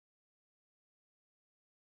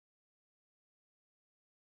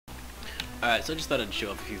Alright, so I just thought I'd show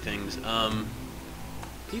off a few things.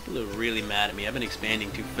 People are really mad at me. I've been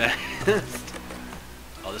expanding too fast.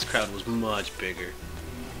 Oh, this crowd was much bigger.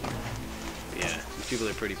 Yeah, these people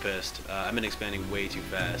are pretty pissed. I've been expanding way too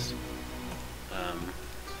fast.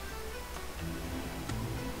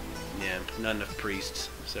 Yeah, not enough priests.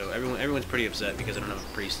 So everyone's pretty upset because I don't have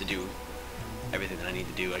a priest to do everything that I need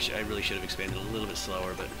to do. I really should have expanded a little bit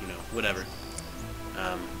slower, but you know, whatever.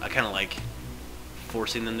 I kind of like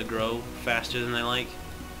forcing them to grow faster than I like,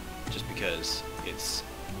 just because it's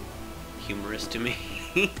humorous to me.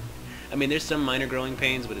 I mean, there's some minor growing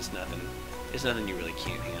pains, but it's nothing. It's nothing you really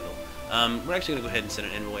can't handle. We're actually gonna go ahead and send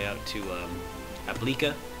an envoy out to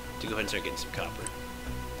Aplica to go ahead and start getting some copper.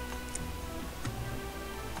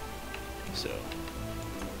 So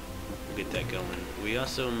we'll get that going. We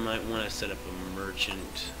also might want to set up a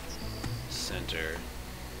merchant center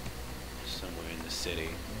somewhere in the city.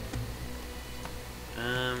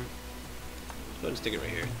 Let's go ahead and stick it right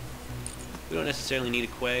here. We don't necessarily need a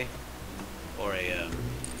quay or a yeah,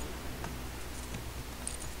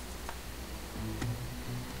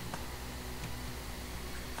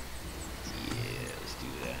 let's do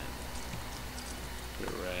that. Put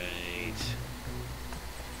it right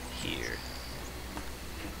here.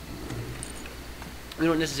 We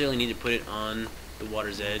don't necessarily need to put it on the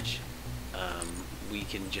water's edge. We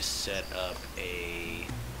can just set up a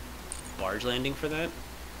barge landing for that.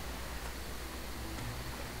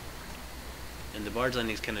 And the barge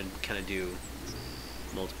landings kind of do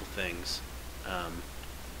multiple things.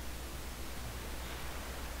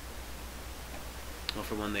 Well,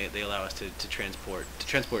 for one, they allow us to transport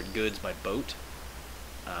goods by boat,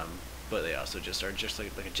 but they also just are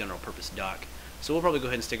like a general purpose dock. So we'll probably go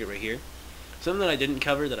ahead and stick it right here. Something that I didn't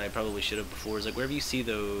cover that I probably should have before is like wherever you see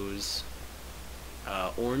those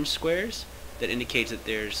orange squares, that indicates that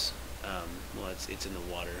there's well, it's in the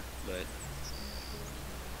water, but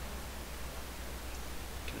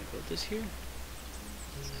can I build this here?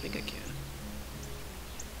 I think I can.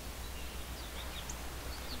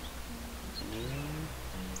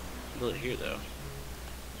 Build it here though.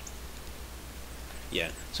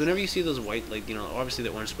 Yeah. So whenever you see those white, like, you know, obviously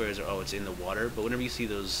the orange squares are, oh, it's in the water, but whenever you see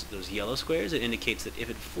those yellow squares, it indicates that if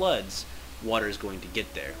it floods, water is going to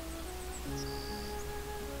get there.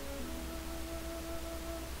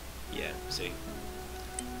 Yeah, see?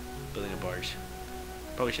 Building a barge.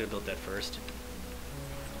 Probably should have built that first,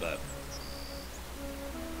 but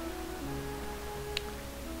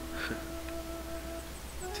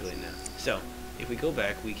too late now. So, if we go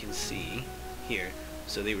back, we can see here.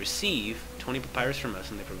 So they receive 20 papyrus from us,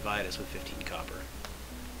 and they provide us with 15 copper.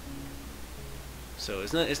 So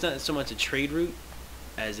it's not so much a trade route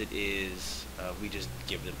as it is we just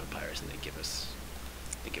give them papyrus and they give us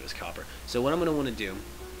copper. So what I'm going to want to do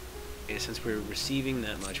is, since we're receiving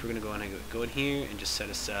that much, we're going to go in here and just set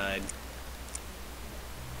aside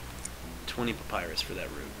 20 papyrus for that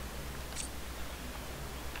route.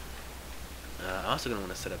 I'm also going to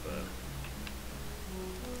want to set up a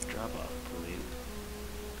drop-off point.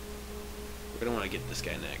 We're going to want to get this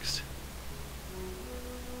guy next.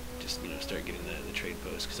 Just, you know, start getting the trade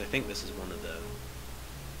post, because I think this is one of the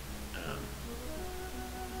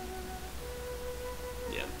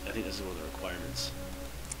yeah, I think this is one of the requirements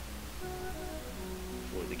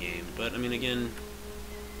for the game. But I mean, again,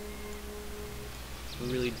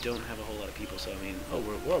 we really don't have a whole lot of people, so I mean, oh,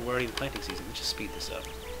 we're already in planting season. Let's just speed this up.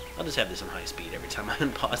 I'll just have this on high speed every time I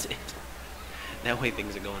unpause it. That way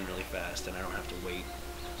things are going really fast and I don't have to wait.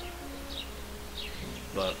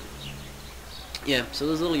 But yeah, so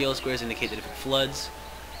those little yellow squares indicate that if it floods,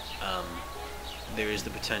 there is the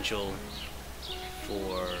potential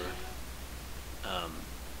for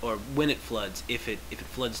or when it floods, if it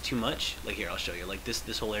floods too much, like here, I'll show you, like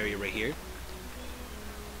this whole area right here.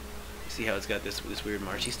 See how it's got this weird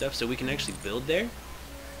marshy stuff? So we can actually build there.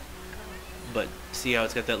 But see how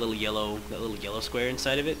it's got that little yellow square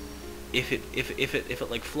inside of it? If it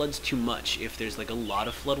like floods too much, if there's like a lot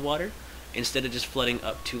of flood water, instead of just flooding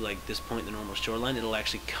up to like this point in the normal shoreline, it'll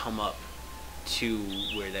actually come up to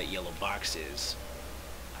where that yellow box is.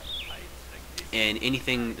 And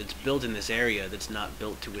anything that's built in this area that's not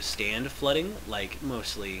built to withstand flooding, like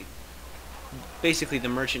mostly, basically the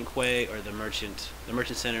merchant quay, or the merchant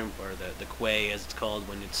center, or the quay as it's called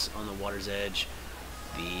when it's on the water's edge,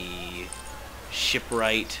 the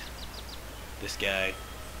shipwright, this guy,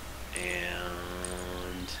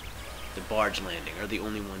 and the barge landing are the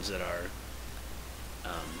only ones that are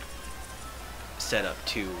set up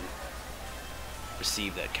to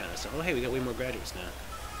receive that kind of stuff. Oh hey, we got way more graduates now.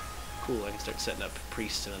 Cool, I can start setting up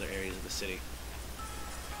priests in other areas of the city.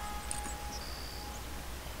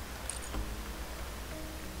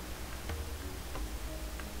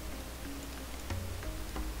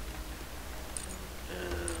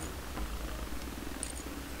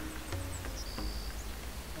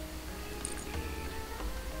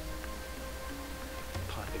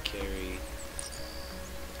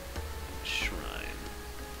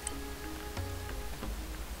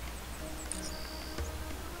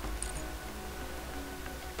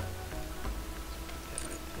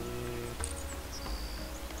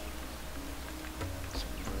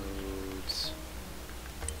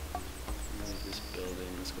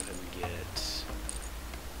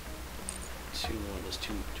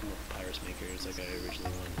 like I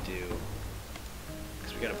originally wanted to do.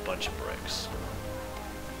 Because we got a bunch of bricks.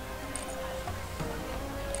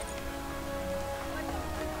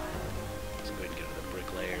 Let's go ahead and get another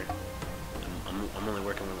brick layer. I'm only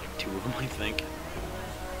working with like 2 of them, I think.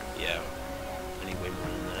 Yeah, I need way more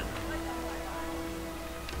than that.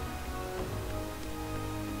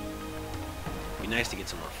 It'd be nice to get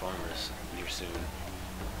some more farmers here soon.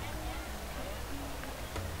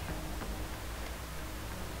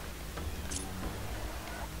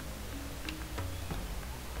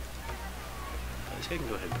 This guy can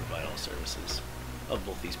go ahead and provide all services. I'll have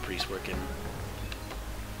both these priests work in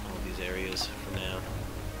all of these areas for now.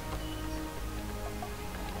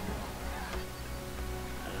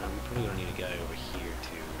 We're gonna need a guy over here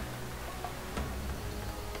too.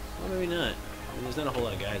 Well, maybe not. I mean, there's not a whole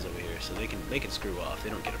lot of guys over here, so they can screw off. They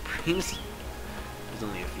don't get a priest. There's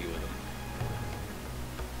only a few of them.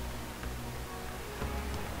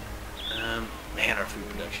 Man, our food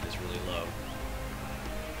production is really low.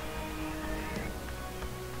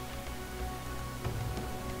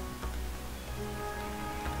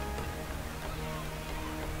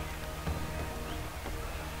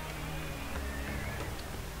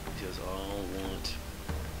 All want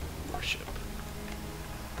worship.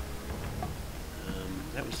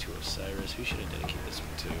 That was to Osiris. Who should I dedicate this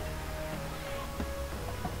one to?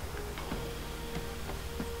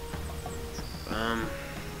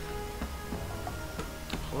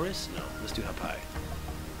 Horus? No, let's do Hapai.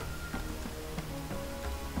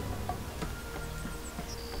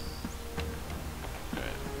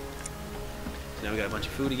 Alright. So now we got a bunch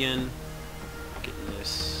of food again. Getting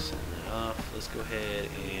this and that off. Let's go ahead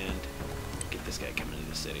and get this guy coming into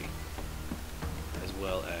the city. As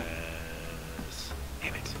well as...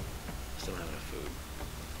 Damn it. Still don't have enough food.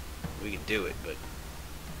 We could do it, but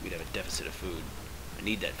we'd have a deficit of food. I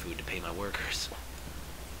need that food to pay my workers.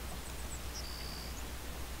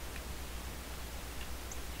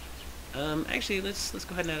 Actually, let's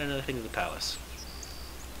go ahead and add another thing to the palace.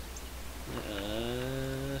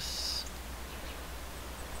 Let's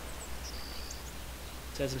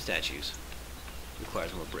add some statues.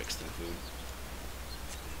 Requires more bricks than food.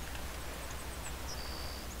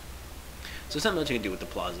 So something else you can do with the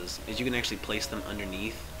plazas is you can actually place them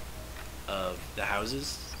underneath of the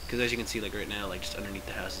houses. Because as you can see, like right now, like just underneath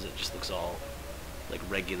the houses, it just looks all like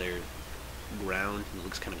regular ground, and it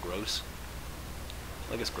looks kind of gross.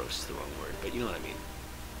 Well, I guess gross is the wrong word, but you know what I mean.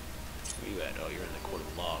 Where you at? Oh, you're in the court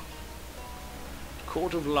of law.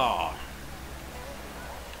 Court of law.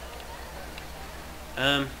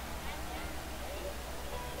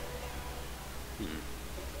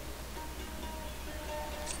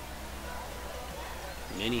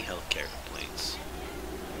 Many healthcare complaints.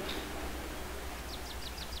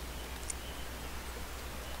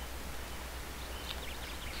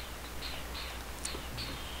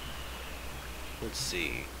 Let's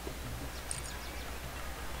see.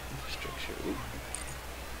 Infrastructure. Ooh.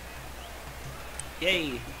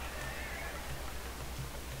 Yay!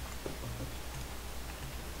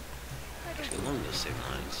 Actually, along those same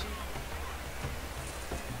lines.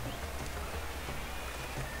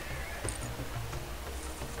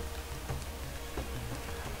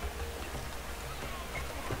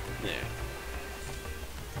 There.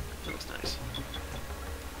 That looks nice.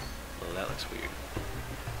 Well, that looks weird.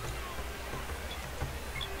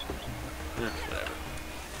 Whatever.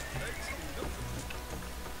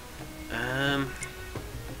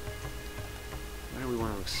 Where do we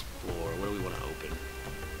want to explore? What do we want to open?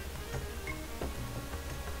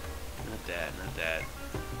 Not that, not that.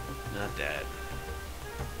 Not that.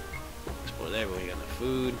 Explore there, but we got enough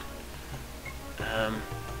food.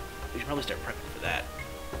 We should probably start prepping for that.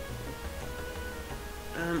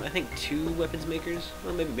 I think 2 weapons makers.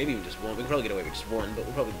 Well, maybe even just one. We can probably get away with just one, but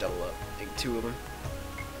we'll probably double up. I think 2 of them.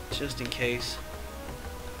 Just in case.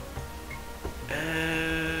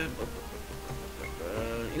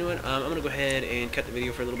 You know what? I'm gonna go ahead and cut the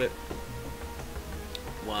video for a little bit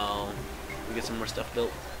while we get some more stuff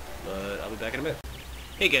built. But I'll be back in a bit.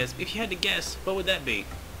 Hey guys, if you had to guess, what would that be?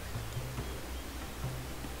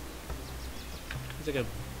 It's like a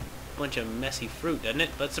bunch of messy fruit, doesn't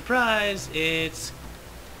it? But surprise, it's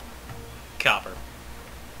copper.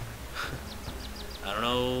 I don't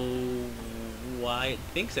know why it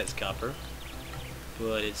thinks that's copper,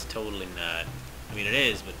 but it's totally not. I mean, it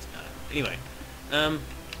is, but it's not. Anyway,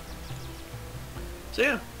 so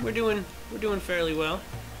yeah, we're doing fairly well.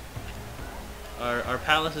 Our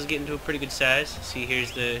palace is getting to a pretty good size. See,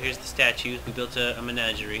 here's the statues. We built a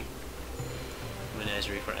menagerie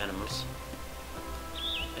for animals.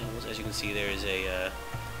 As you can see, there is a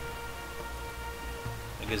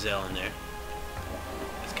gazelle in there.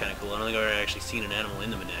 It's kind of cool. I don't think I've ever actually seen an animal in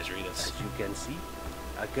the menagerie. That's... As you can see,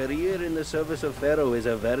 a career in the service of Pharaoh is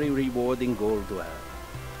a very rewarding goal to have.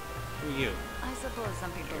 Who are you? I suppose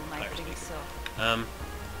some people might think so.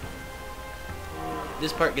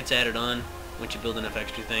 This part gets added on once you build enough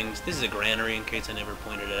extra things. This is a granary, in case I never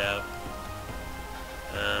pointed it out.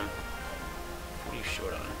 What are you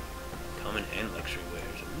short on? Common and luxury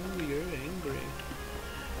wares. Ooh, you're angry.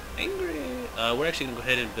 Angry! We're actually going to go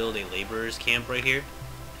ahead and build a laborer's camp right here,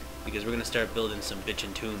 because we're going to start building some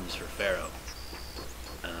bitchin' tombs for Pharaoh.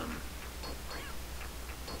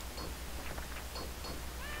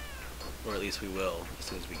 Or at least we will, as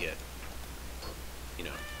soon as we get, you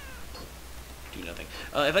know, do nothing.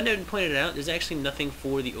 If I never pointed it out, there's actually nothing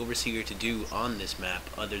for the Overseer to do on this map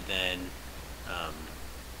other than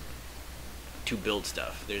to build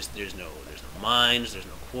stuff. There's no mines, there's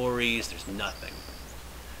no quarries, there's nothing.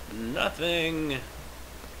 Nothing!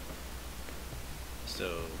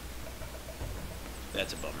 So,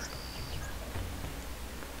 that's a bummer.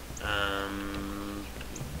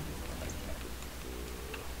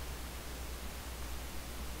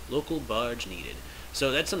 Local barge needed.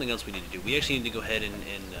 So that's something else we need to do. We actually need to go ahead and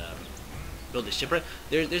build a shipwright.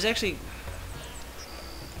 There's actually...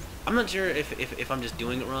 I'm not sure if I'm just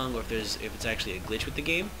doing it wrong or if it's actually a glitch with the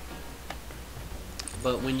game.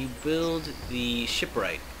 But when you build the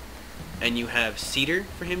shipwright and you have cedar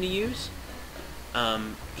for him to use,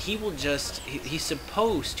 he will just... He's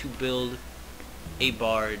supposed to build a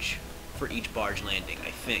barge for each barge landing,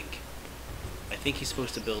 I think. I think he's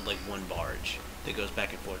supposed to build like one barge that goes back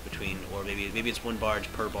and forth between, or maybe it's one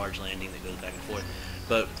barge per barge landing that goes back and forth.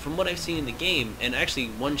 But from what I've seen in the game, and actually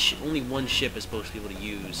only one ship is supposed to be able to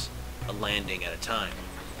use a landing at a time.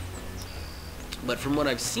 But from what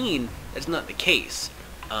I've seen, that's not the case.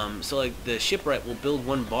 So like the shipwright will build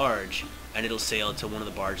one barge and it'll sail to one of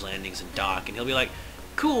the barge landings and dock, and he'll be like,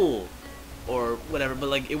 cool, or whatever, but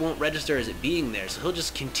like it won't register as it being there. So he'll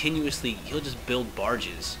just build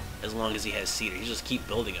barges as long as he has cedar. He'll just keep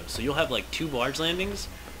building them. So you'll have like 2 barge landings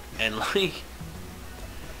and like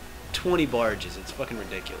 20 barges. It's fucking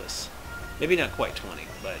ridiculous. Maybe not quite 20,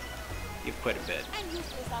 but you have quite a bit.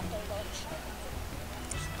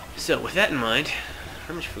 So with that in mind,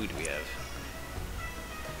 how much food do we have?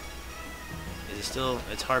 Is it still...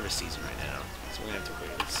 It's harvest season right now, so we're gonna have to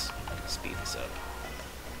wait. Let's speed this up.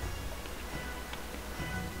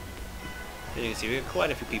 And you can see we have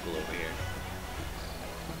quite a few people over here.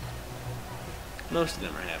 Most of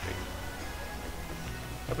them are happy.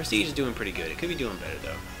 Our prestige is doing pretty good. It could be doing better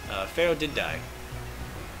though. Pharaoh did die.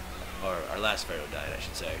 Or our last Pharaoh died, I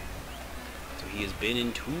should say. So he has been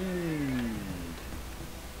entombed.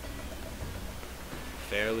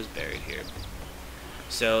 Pharaoh is buried here.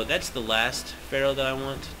 So that's the last Pharaoh that I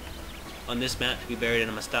want on this map to be buried in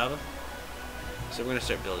a mastaba. So we're going to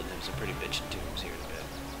start building him some pretty bitchin' tombs here in a bit.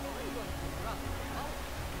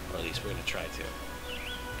 Or at least we're going to try to.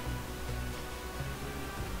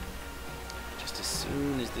 Just as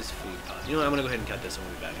soon as this food pops. You know what, I'm going to go ahead and cut this and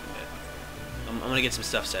we'll be back in a bit. I'm going to get some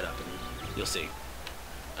stuff set up and you'll see.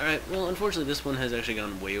 Alright, well unfortunately this one has actually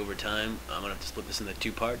gone way over time. I'm going to have to split this into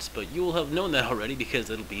 2 parts, but you will have known that already because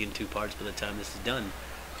it'll be in 2 parts by the time this is done.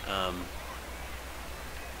 Why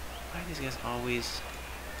do these guys always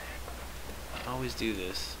do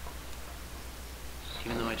this?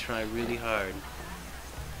 Even though I try really hard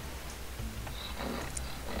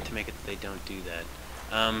to make it that they don't do that.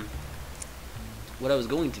 What I was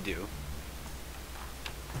going to do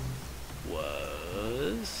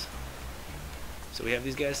was... So we have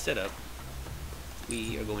these guys set up.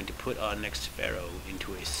 We are going to put our next pharaoh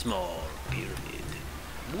into a small pyramid.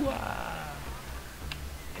 Wah!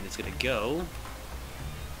 And it's going to go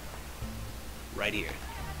right here.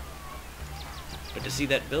 But to see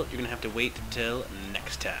that built, you're going to have to wait till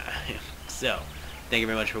next time. So, thank you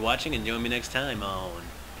very much for watching, and join me next time on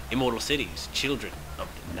Immortal Cities, Children of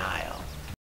the Nile.